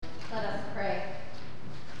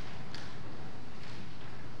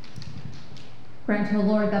Grant, O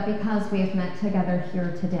Lord, that because we have met together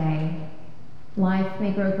here today, life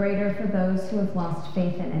may grow greater for those who have lost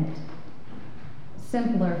faith in it,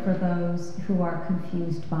 simpler for those who are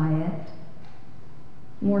confused by it,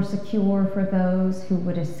 more secure for those who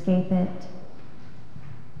would escape it,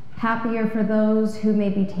 happier for those who may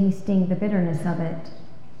be tasting the bitterness of it,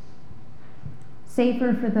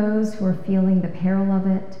 safer for those who are feeling the peril of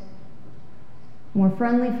it, more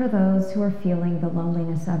friendly for those who are feeling the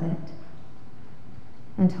loneliness of it,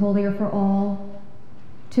 and holier for all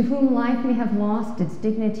to whom life may have lost its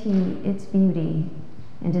dignity, its beauty,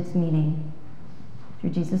 and its meaning.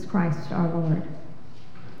 Through Jesus Christ our Lord.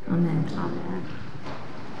 Amen. Amen.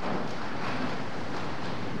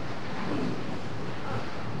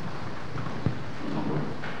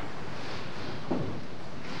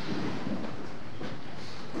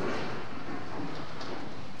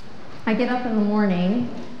 I get up in the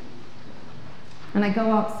morning and I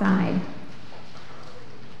go outside.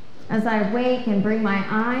 As I wake and bring my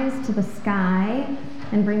eyes to the sky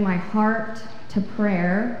and bring my heart to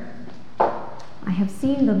prayer, I have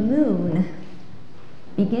seen the moon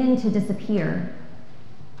begin to disappear.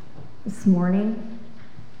 This morning,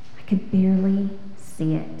 I could barely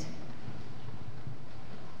see it.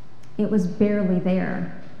 It was barely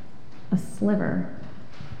there, a sliver,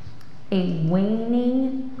 a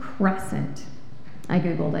waning crescent. I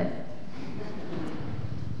Googled it.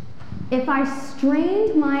 If I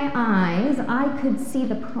strained my eyes, I could see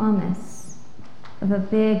the promise of a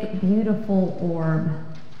big, beautiful orb.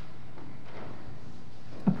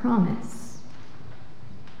 A promise,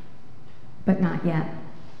 but not yet.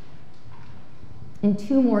 In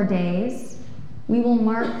 2 more days, we will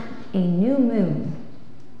mark a new moon,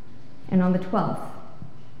 and on the 12th,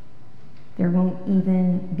 there won't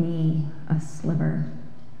even be a sliver.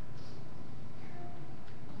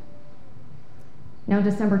 Now,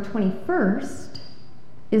 December 21st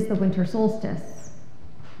is the winter solstice,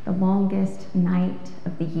 the longest night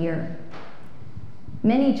of the year.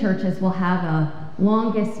 Many churches will have a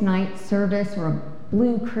longest night service or a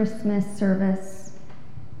blue Christmas service.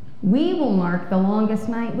 We will mark the longest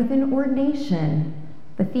night with an ordination,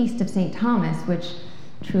 the Feast of St. Thomas, which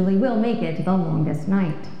truly will make it the longest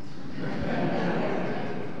night.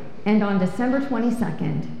 And on December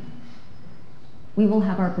 22nd, we will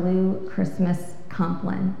have our blue Christmas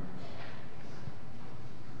Compline.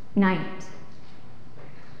 Night.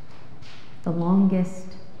 The longest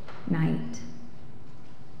night.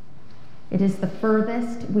 It is the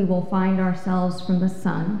furthest we will find ourselves from the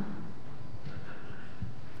sun.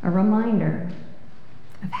 A reminder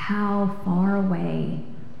of how far away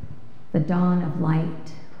the dawn of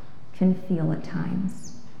light can feel at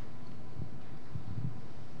times.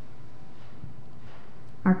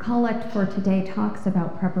 Our collect for today talks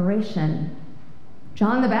about preparation.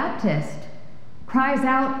 John the Baptist cries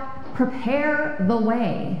out, "Prepare the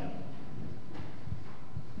way."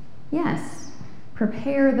 Yes,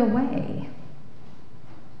 prepare the way.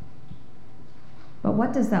 But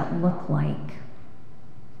what does that look like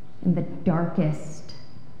in the darkest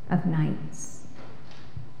of nights,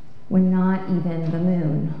 when not even the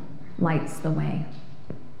moon lights the way?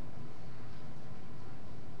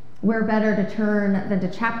 Where better to turn than to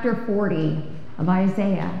chapter 40 of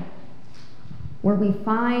Isaiah, where we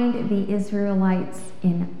find the Israelites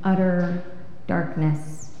in utter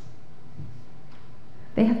darkness.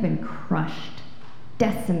 They have been crushed,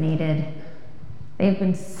 decimated. They have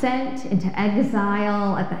been sent into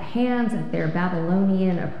exile at the hands of their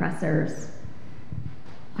Babylonian oppressors.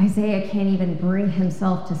 Isaiah can't even bring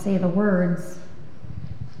himself to say the words.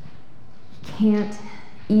 He can't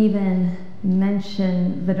even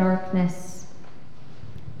mention the darkness.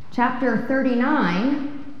 Chapter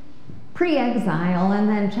 39, pre-exile, and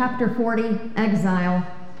then chapter 40, exile.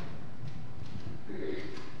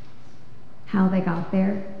 How they got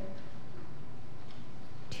there?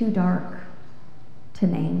 Too dark to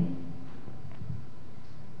name.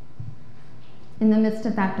 In the midst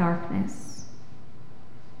of that darkness,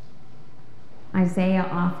 Isaiah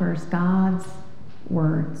offers God's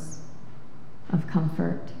words of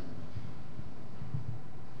comfort.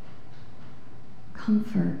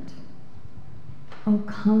 Comfort. Oh,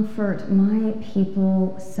 comfort my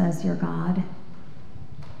people, says your God.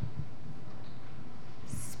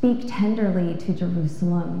 Speak tenderly to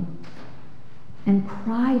Jerusalem and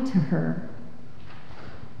cry to her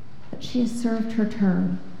that she has served her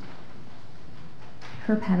term.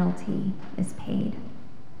 Her penalty is paid.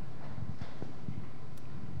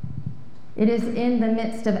 It is in the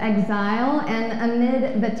midst of exile and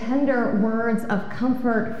amid the tender words of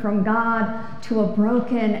comfort from God to a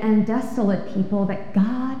broken and desolate people that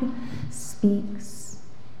God speaks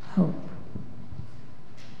hope.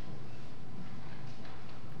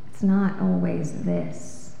 It's not always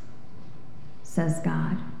this, says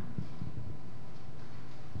God.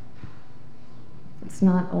 It's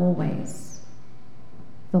not always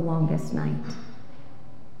the longest night.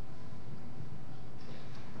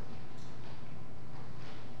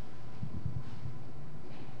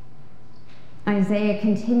 Isaiah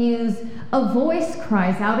continues, a voice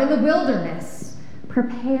cries out in the wilderness,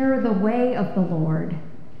 prepare the way of the Lord.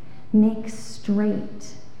 Make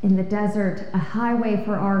straight in the desert a highway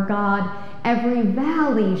for our God. Every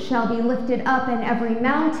valley shall be lifted up, and every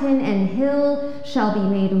mountain and hill shall be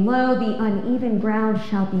made low. The uneven ground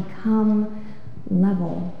shall become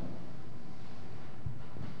level.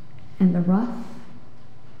 And the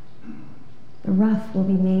rough will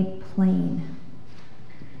be made plain.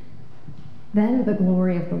 Then the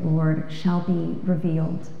glory of the Lord shall be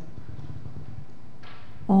revealed.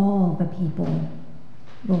 All the people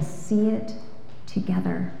will see it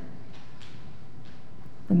together.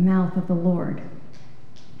 The mouth of the Lord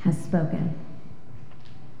has spoken.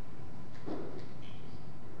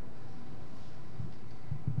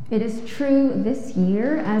 It is true this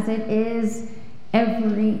year as it is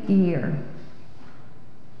every year.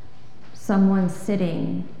 Someone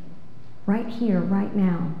sitting right here, right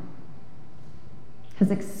now,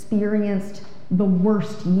 has experienced the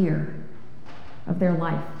worst year of their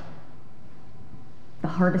life, the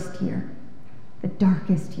hardest year, the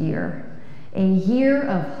darkest year, a year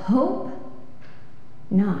of hope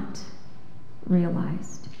not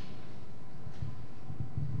realized.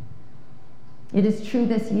 It is true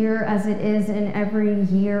this year as it is in every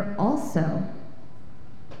year also,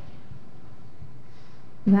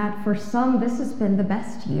 that for some this has been the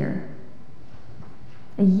best year.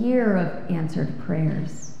 A year of answered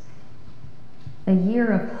prayers, a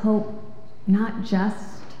year of hope not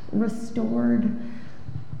just restored,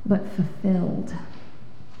 but fulfilled.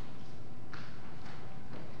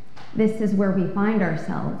 This is where we find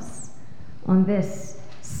ourselves on this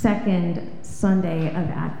second Sunday of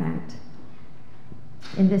Advent,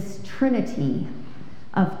 in this trinity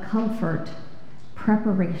of comfort,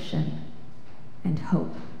 preparation, and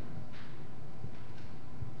hope.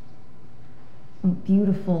 A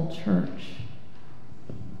beautiful church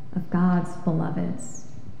of God's beloveds.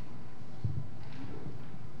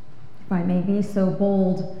 If I may be so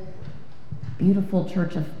bold, beautiful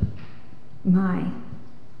church of my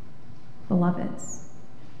beloveds.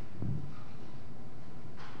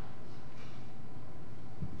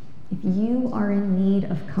 If you are in need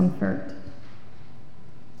of comfort,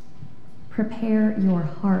 prepare your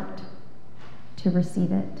heart to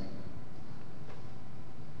receive it.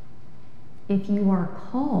 If you are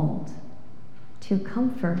called to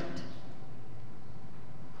comfort,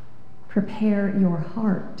 prepare your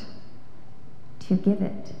heart to give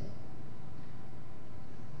it.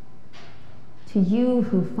 To you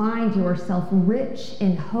who find yourself rich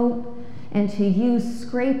in hope, and to you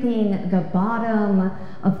scraping the bottom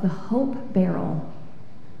of the hope barrel,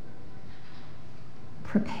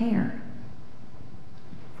 prepare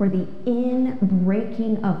for the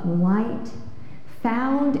inbreaking of light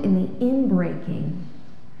found in the inbreaking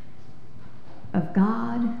of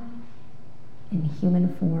God in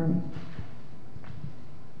human form.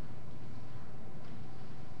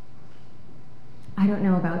 I don't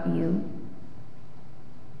know about you,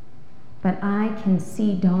 but I can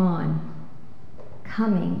see dawn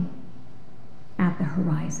coming at the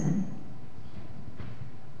horizon,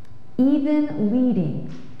 even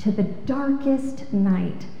leading to the darkest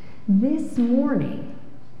night. This morning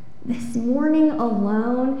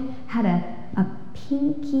alone had a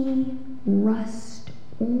pinky rust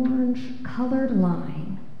orange colored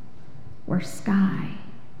line where sky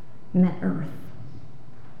met earth.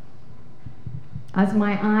 As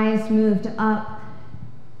my eyes moved up,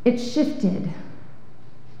 it shifted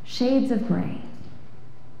shades of gray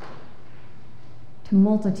to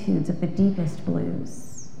multitudes of the deepest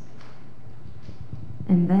blues,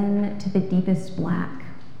 and then to the deepest black.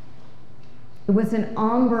 It was an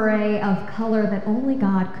ombre of color that only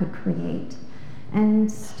God could create.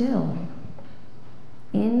 And still,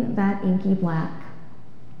 in that inky black,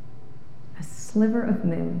 a sliver of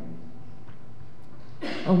moon,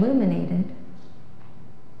 illuminated,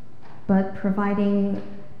 but providing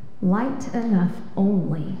light enough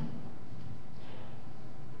only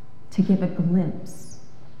to give a glimpse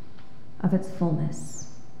of its fullness.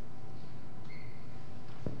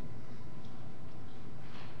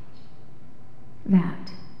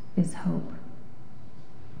 That is hope.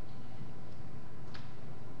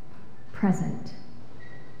 Present,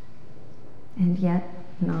 and yet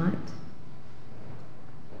not,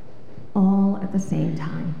 all at the same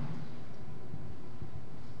time.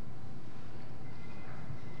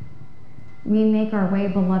 we make our way,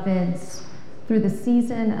 beloveds, through the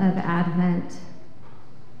season of Advent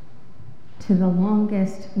to the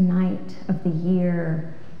longest night of the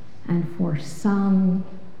year, and for some,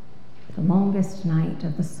 the longest night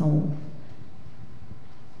of the soul.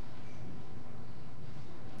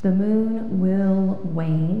 The moon will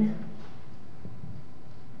wane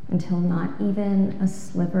until not even a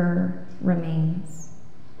sliver remains.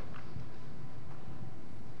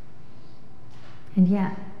 And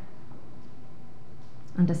yet,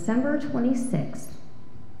 on December 26th,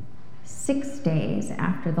 6 days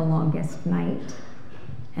after the longest night,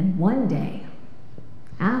 and 1 day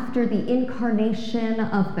after the incarnation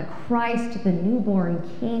of the Christ, the newborn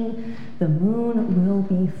King, the moon will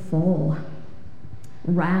be full,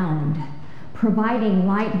 round, providing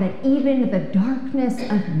light that even the darkness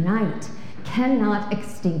of night cannot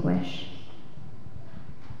extinguish.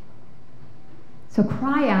 So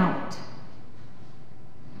cry out.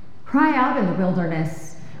 Cry out in the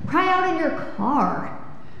wilderness. Cry out in your car.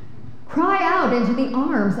 Cry out into the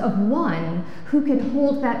arms of one who can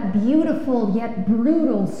hold that beautiful yet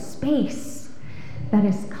brutal space that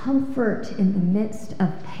is comfort in the midst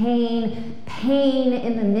of pain, pain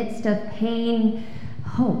in the midst of pain,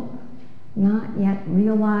 hope not yet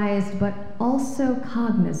realized but also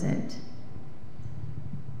cognizant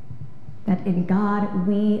that in God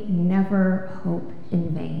we never hope in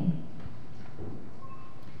vain.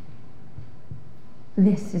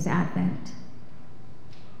 This is Advent,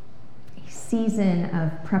 a season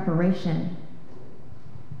of preparation,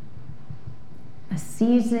 a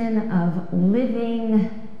season of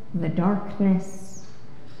living the darkness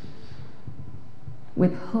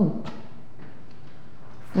with hope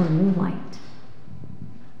for new light.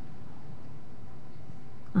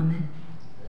 Amen.